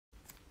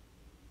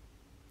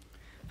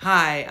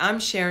Hi,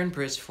 I'm Sharon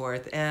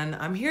Bridgeforth, and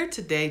I'm here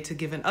today to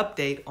give an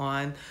update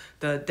on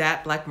the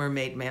Dat Black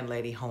Mermaid Man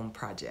Lady home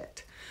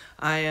project.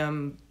 I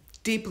am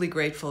deeply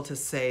grateful to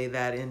say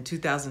that in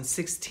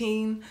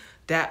 2016,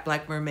 Dat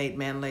Black Mermaid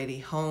Man Lady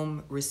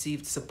home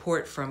received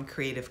support from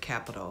Creative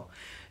Capital.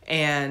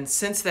 And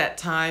since that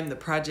time, the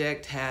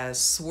project has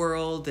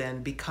swirled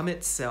and become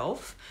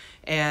itself.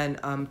 And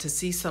to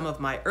see some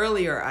of my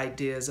earlier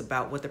ideas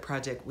about what the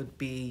project would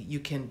be, you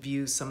can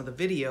view some of the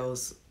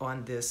videos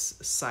on this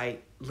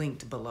site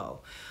linked below.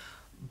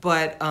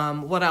 But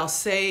what I'll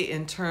say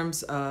in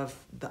terms of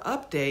the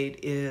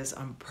update is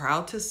I'm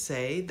proud to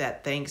say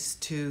that thanks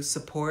to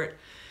support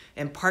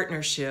and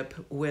partnership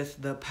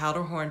with the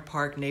Powderhorn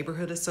Park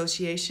Neighborhood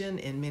Association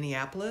in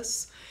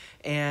Minneapolis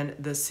and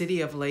the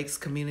City of Lakes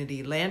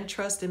Community Land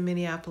Trust in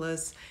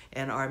Minneapolis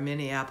and our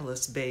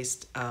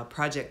Minneapolis-based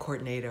project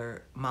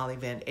coordinator, Molly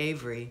Van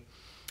Avery,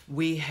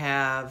 we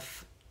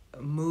have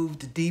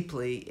moved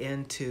deeply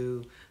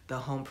into the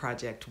home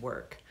project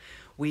work.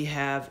 We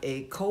have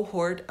a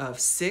cohort of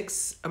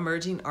 6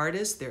 emerging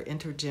artists. They're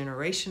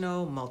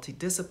intergenerational,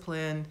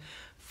 multidisciplined,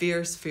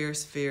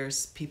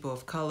 fierce people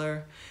of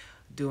color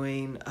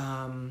doing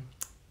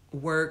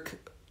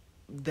work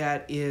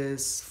that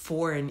is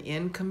for and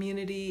in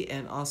community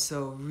and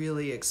also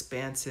really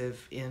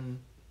expansive in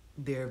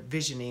their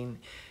visioning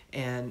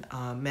and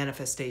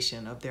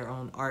manifestation of their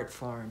own art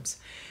forms.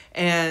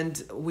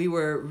 And we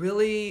were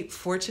really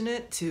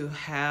fortunate to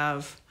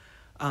have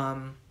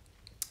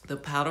the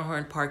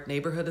Powderhorn Park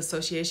Neighborhood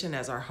Association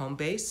as our home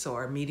base. So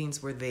our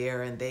meetings were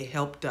there and they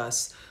helped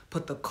us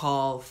put the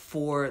call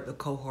for the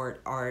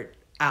cohort art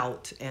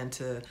out and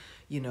to,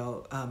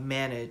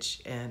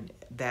 manage and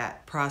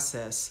that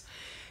process.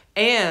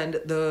 And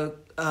the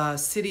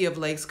City of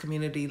Lakes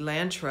Community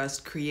Land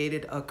Trust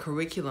created a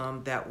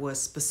curriculum that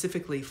was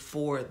specifically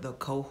for the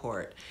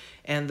cohort.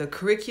 And the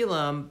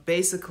curriculum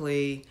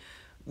basically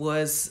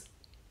was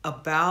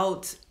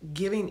about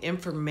giving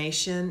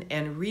information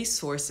and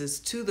resources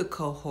to the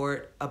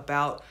cohort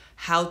about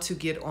how to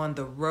get on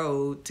the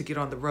road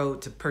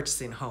to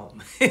purchasing a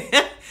home.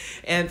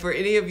 And for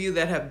any of you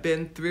that have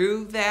been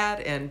through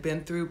that and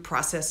been through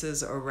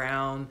processes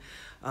around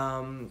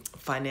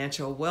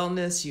financial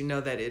wellness, you know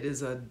that it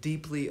is a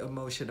deeply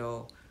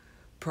emotional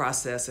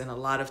process, and a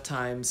lot of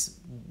times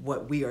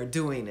what we are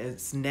doing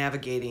is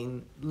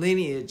navigating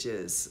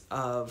lineages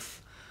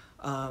of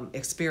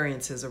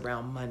experiences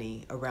around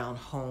money, around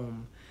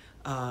home,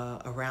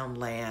 around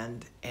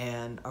land,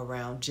 and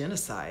around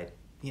genocide,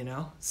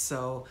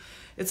 So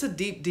it's a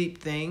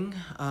deep thing.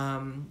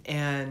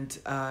 And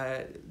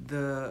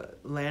the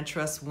Land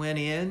Trust went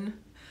in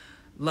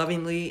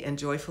lovingly and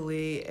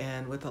joyfully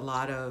and with a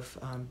lot of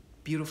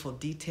beautiful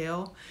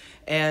detail.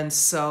 And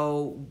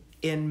so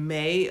in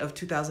May of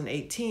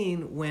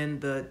 2018, when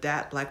the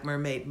Dat Black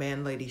Mermaid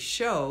Man Lady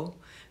show,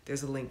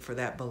 there's a link for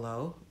that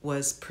below,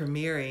 was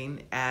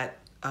premiering at,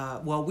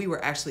 we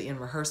were actually in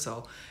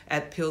rehearsal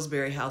at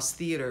Pillsbury House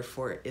Theater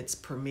for its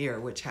premiere,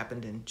 which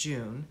happened in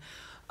June.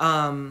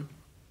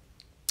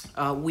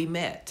 We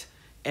met.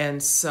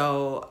 And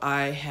so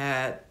I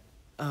had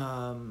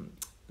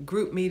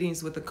group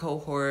meetings with the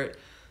cohort,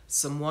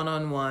 some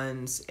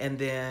one-on-ones, and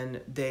then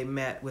they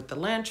met with the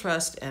Land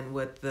Trust and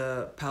with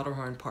the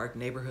Powderhorn Park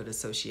Neighborhood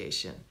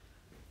Association.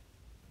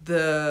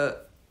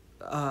 The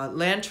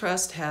Land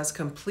Trust has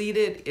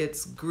completed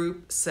its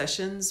group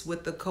sessions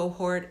with the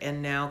cohort,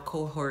 and now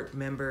cohort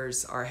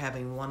members are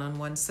having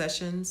one-on-one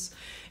sessions.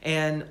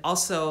 And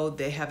also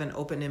they have an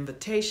open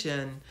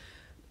invitation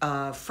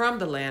from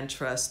the Land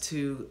Trust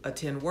to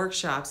attend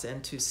workshops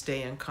and to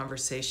stay in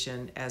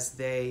conversation as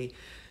they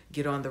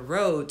get on the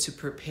road to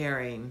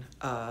preparing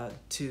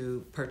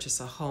to purchase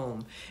a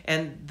home.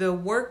 And the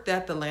work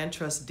that the Land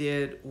Trust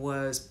did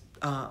was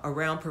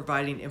around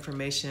providing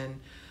information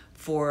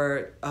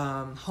for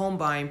home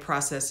buying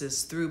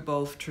processes through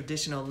both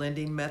traditional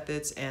lending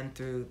methods and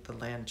through the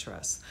Land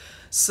Trust.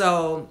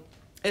 So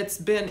it's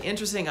been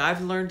interesting.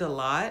 I've learned a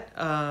lot.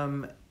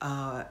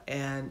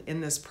 And in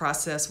this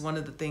process, one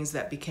of the things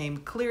that became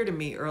clear to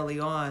me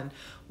early on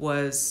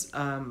was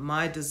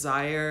my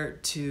desire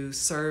to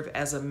serve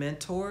as a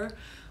mentor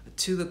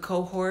to the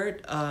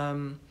cohort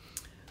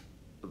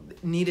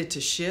needed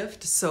to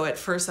shift. So at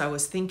first I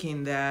was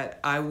thinking that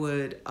I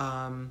would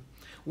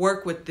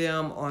work with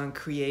them on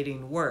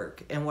creating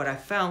work. And what I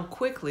found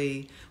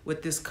quickly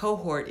with this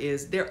cohort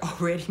is they're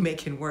already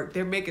making work.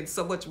 They're making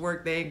so much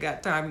work, they ain't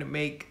got time to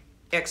make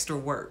extra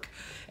work.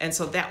 And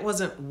so that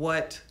wasn't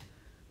what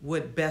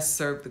would best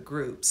serve the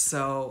group.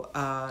 So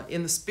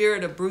in the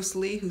spirit of Bruce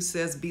Lee, who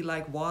says, be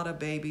like water,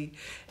 baby,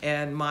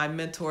 and my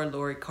mentor,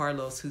 Lori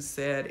Carlos, who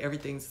said,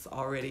 everything's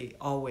already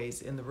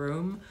always in the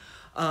room,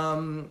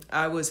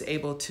 I was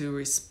able to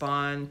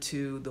respond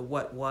to the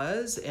what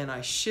was, and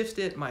I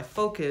shifted my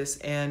focus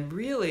and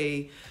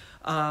really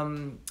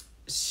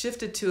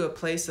shifted to a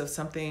place of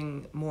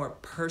something more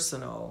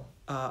personal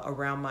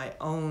around my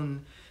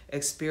own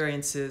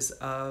experiences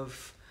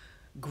of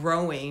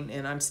growing,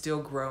 and I'm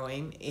still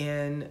growing,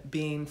 in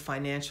being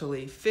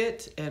financially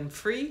fit and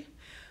free,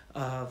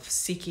 of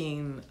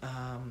seeking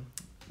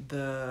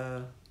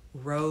the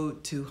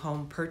road to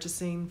home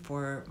purchasing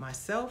for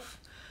myself,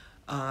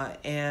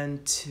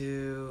 and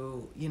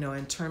to,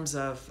 in terms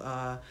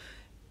of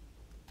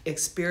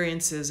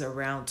experiences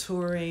around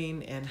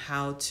touring and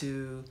how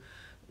to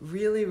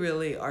really,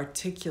 really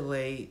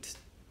articulate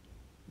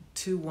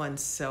to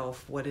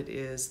oneself what it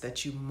is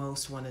that you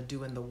most want to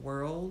do in the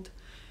world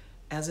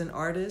as an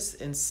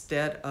artist,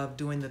 instead of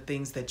doing the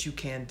things that you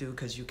can do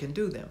because you can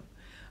do them,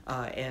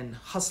 and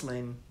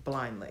hustling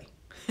blindly.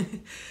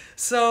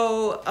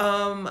 So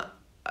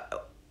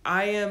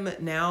I am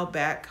now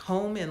back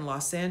home in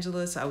Los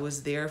Angeles. I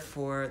was there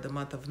for the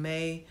month of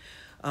May.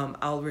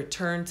 I'll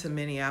return to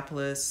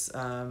Minneapolis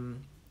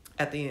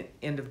at the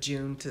end of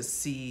June to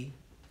see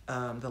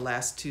the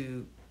last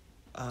two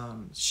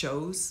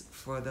shows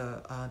for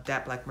the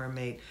That Black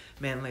Mermaid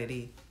Man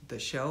Lady, the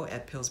show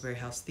at Pillsbury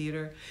House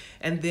Theater.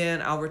 And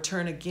then I'll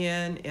return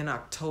again in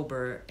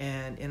October,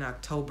 and in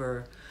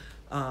October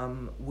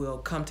we'll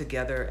come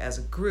together as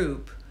a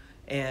group,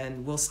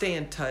 and we'll stay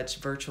in touch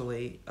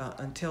virtually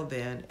until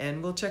then,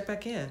 and we'll check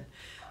back in.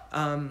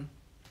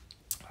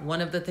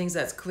 One of the things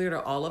that's clear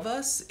to all of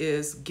us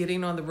is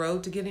getting on the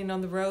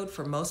road.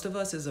 For most of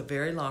us is a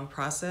very long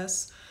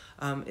process.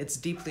 It's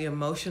deeply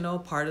emotional.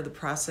 Part of the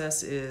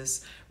process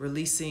is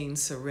releasing,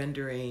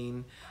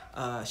 surrendering,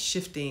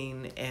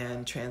 shifting,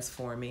 and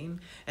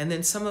transforming. And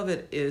then some of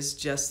it is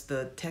just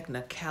the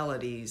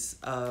technicalities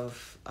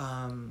of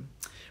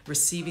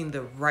receiving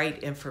the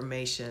right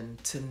information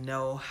to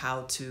know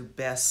how to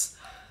best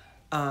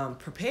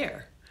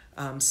prepare.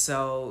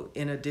 So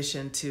in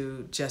addition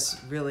to just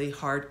really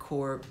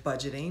hardcore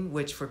budgeting,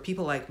 which for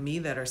people like me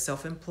that are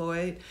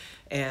self-employed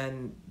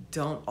and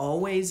don't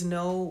always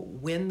know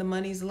when the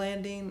money's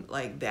landing,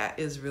 like that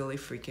is really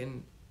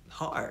freaking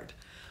hard.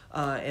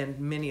 And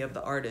many of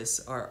the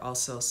artists are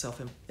also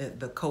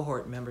the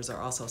cohort members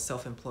are also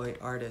self-employed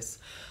artists.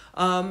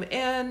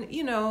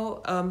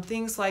 And,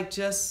 things like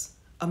just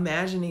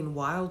imagining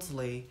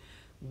wildly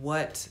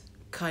what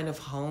kind of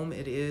home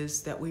it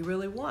is that we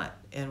really want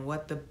and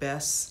what the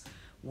best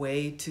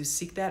way to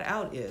seek that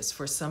out is.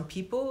 For some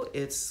people,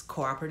 it's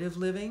cooperative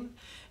living,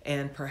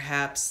 and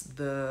perhaps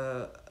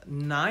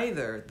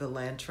neither the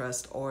land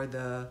trust or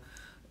the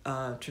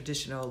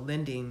traditional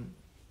lending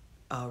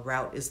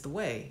route is the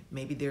way.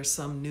 Maybe there's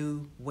some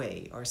new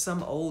way or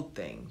some old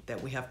thing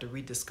that we have to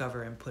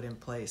rediscover and put in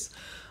place.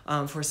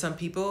 For some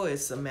people,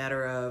 it's a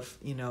matter of,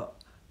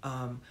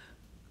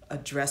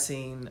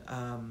 addressing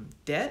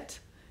debt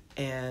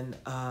and,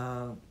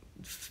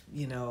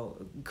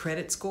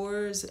 credit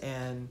scores,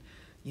 and,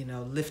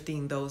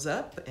 lifting those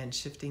up and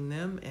shifting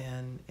them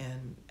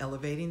and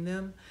elevating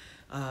them.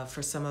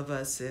 For some of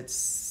us, it's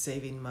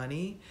saving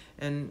money,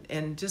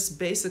 and just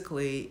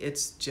basically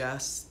it's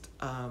just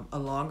a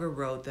longer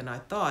road than I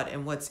thought.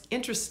 And what's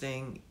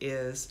interesting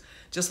is,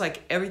 just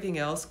like everything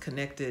else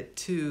connected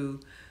to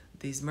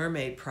these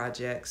mermaid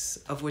projects,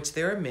 of which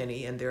there are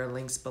many, and there are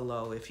links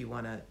below if you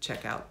want to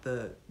check out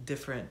the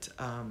different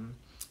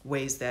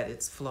ways that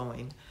it's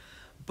flowing.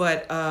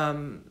 But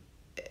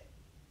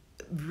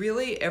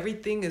really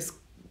everything is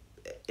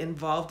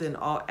involved in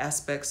all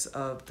aspects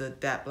of the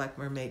That Black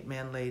Mermaid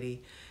Man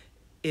Lady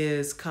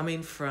is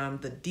coming from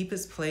the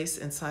deepest place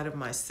inside of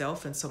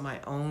myself. And so my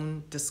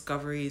own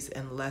discoveries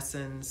and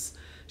lessons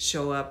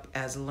show up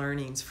as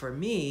learnings for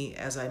me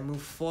as I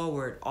move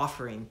forward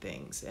offering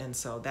things. And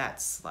so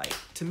that's, like,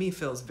 to me,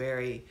 feels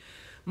very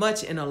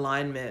much in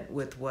alignment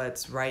with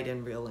what's right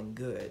and real and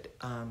good,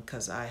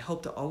 because I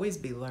hope to always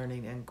be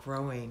learning and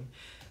growing,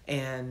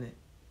 and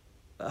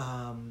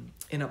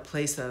in a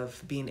place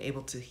of being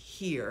able to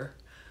hear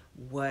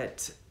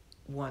what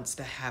wants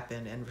to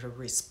happen and to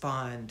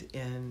respond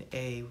in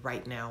a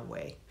right now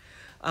way.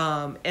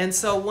 And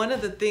so one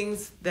of the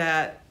things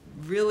that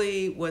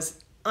really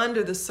was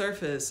under the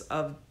surface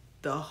of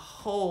the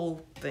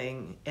whole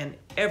thing and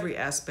every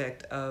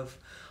aspect of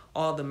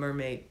all the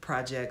mermaid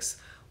projects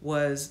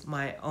was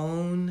my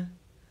own,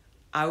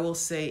 I will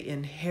say,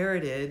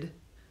 inherited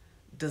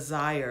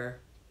desire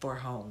for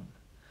home,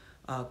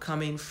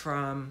 coming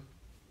from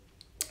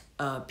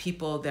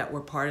people that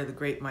were part of the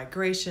Great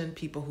Migration,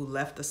 people who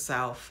left the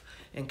South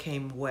and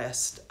came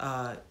west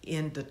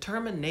in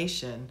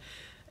determination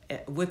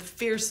with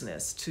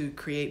fierceness to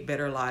create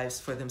better lives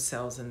for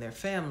themselves and their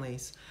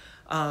families.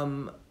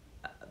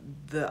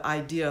 The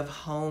idea of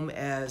home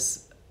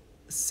as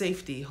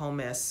safety, home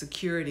as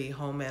security,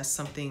 home as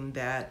something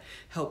that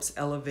helps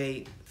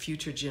elevate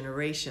future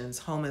generations,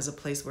 home as a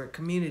place where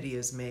community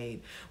is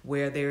made,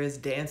 where there is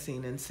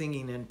dancing and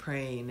singing and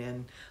praying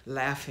and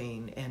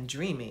laughing and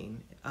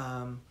dreaming,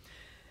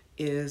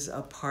 is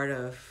a part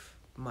of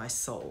my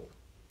soul.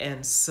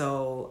 And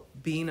so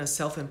being a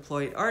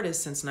self-employed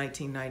artist since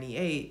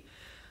 1998,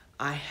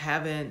 I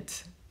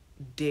hadn't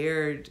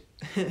dared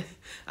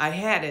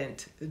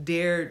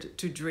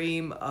to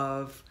dream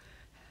of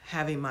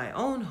having my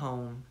own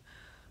home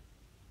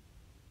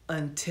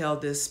until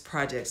this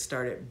project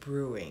started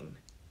brewing.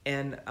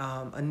 And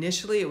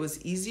initially it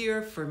was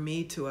easier for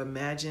me to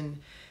imagine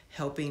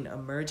helping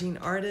emerging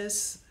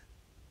artists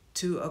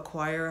to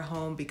acquire a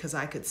home because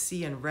I could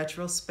see in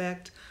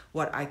retrospect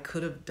what I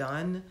could have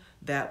done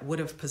that would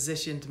have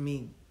positioned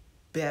me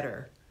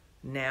better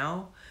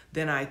now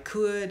than I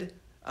could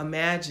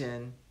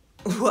imagine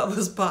what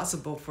was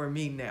possible for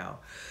me now.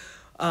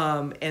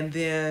 And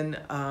then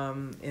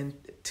in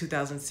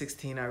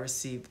 2016, I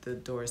received the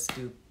Doris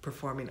Duke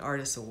Performing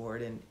Artist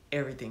Award, and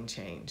everything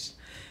changed.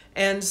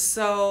 And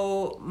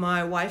so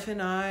my wife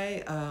and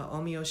I,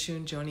 Omi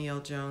Oshun, Joni L.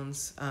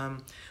 Jones,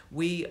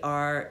 we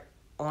are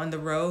on the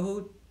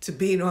road to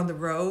being on the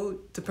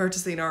road to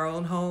purchasing our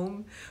own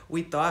home.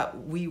 We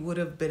thought we would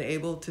have been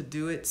able to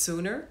do it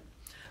sooner.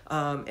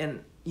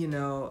 And, you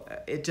know,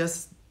 it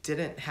just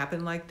didn't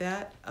happen like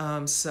that.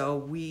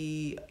 So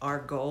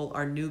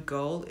our new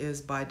goal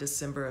is by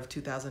December of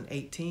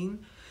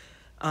 2018.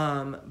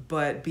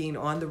 But being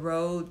on the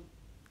road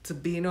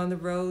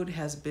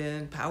has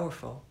been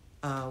powerful.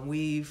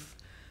 We've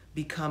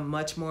become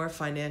much more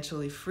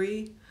financially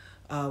free.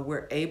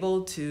 We're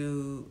able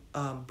to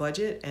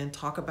budget and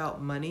talk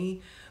about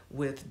money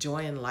with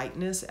joy and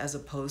lightness as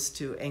opposed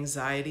to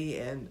anxiety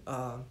and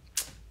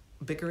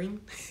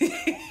bickering,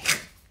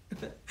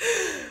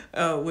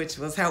 which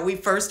was how we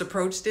first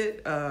approached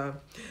it.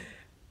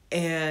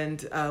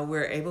 And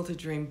we're able to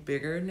dream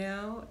bigger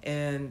now.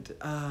 And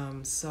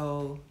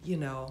so, you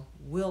know,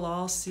 we'll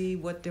all see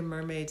what the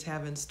mermaids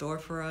have in store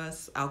for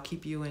us. I'll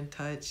keep you in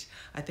touch.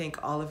 I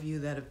thank all of you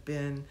that have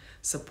been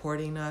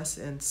supporting us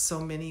in so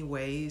many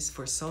ways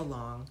for so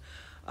long.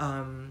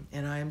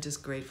 And I am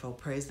just grateful.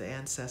 Praise the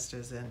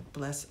ancestors and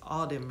bless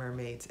all the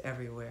mermaids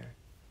everywhere.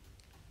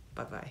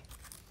 Bye-bye.